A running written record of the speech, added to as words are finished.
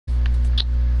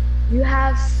You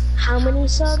have how many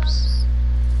subs?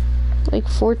 Like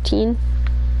 14,000.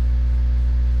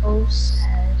 Oh,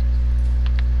 sad.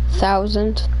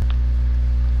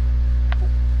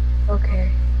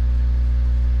 Okay.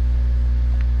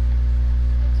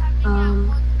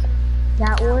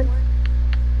 That one?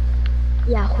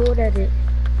 Yeah, hold at it.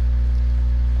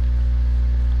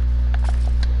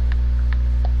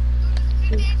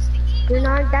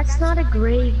 That's not a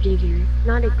grave digger.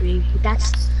 Not a grave,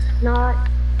 that's not,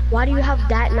 why do you have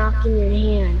that knock in your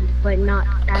hand, but not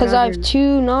that Because I other? have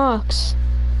 2 knocks.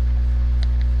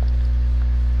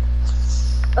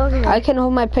 Okay. I can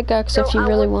hold my pickaxe if you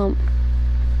really want.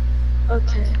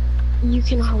 Okay. You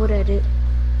can hold at it.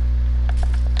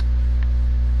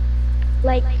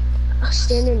 Like, I'll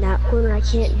stand in that corner, I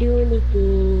can't do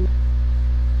anything.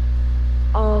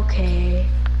 Okay.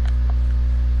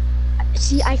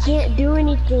 See, I can't do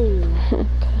anything.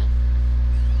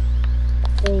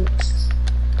 Thanks.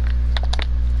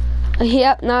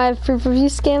 Yep, now I have proof of you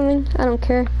scamming. I don't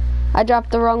care. I dropped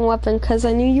the wrong weapon because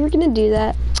I knew you were gonna do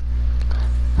that.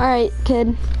 Alright,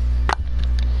 kid.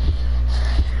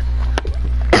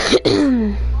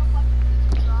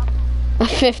 A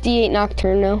 58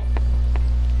 Nocturno.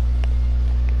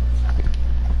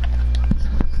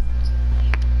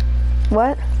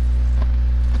 What?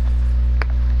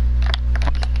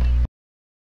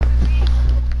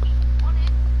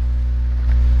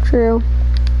 True.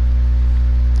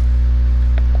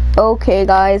 Okay,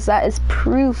 guys, that is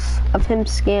proof of him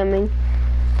scamming.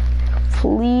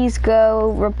 Please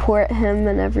go report him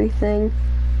and everything.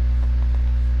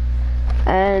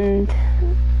 And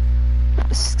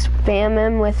spam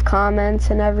him with comments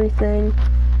and everything.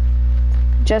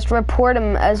 Just report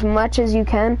him as much as you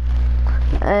can.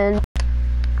 And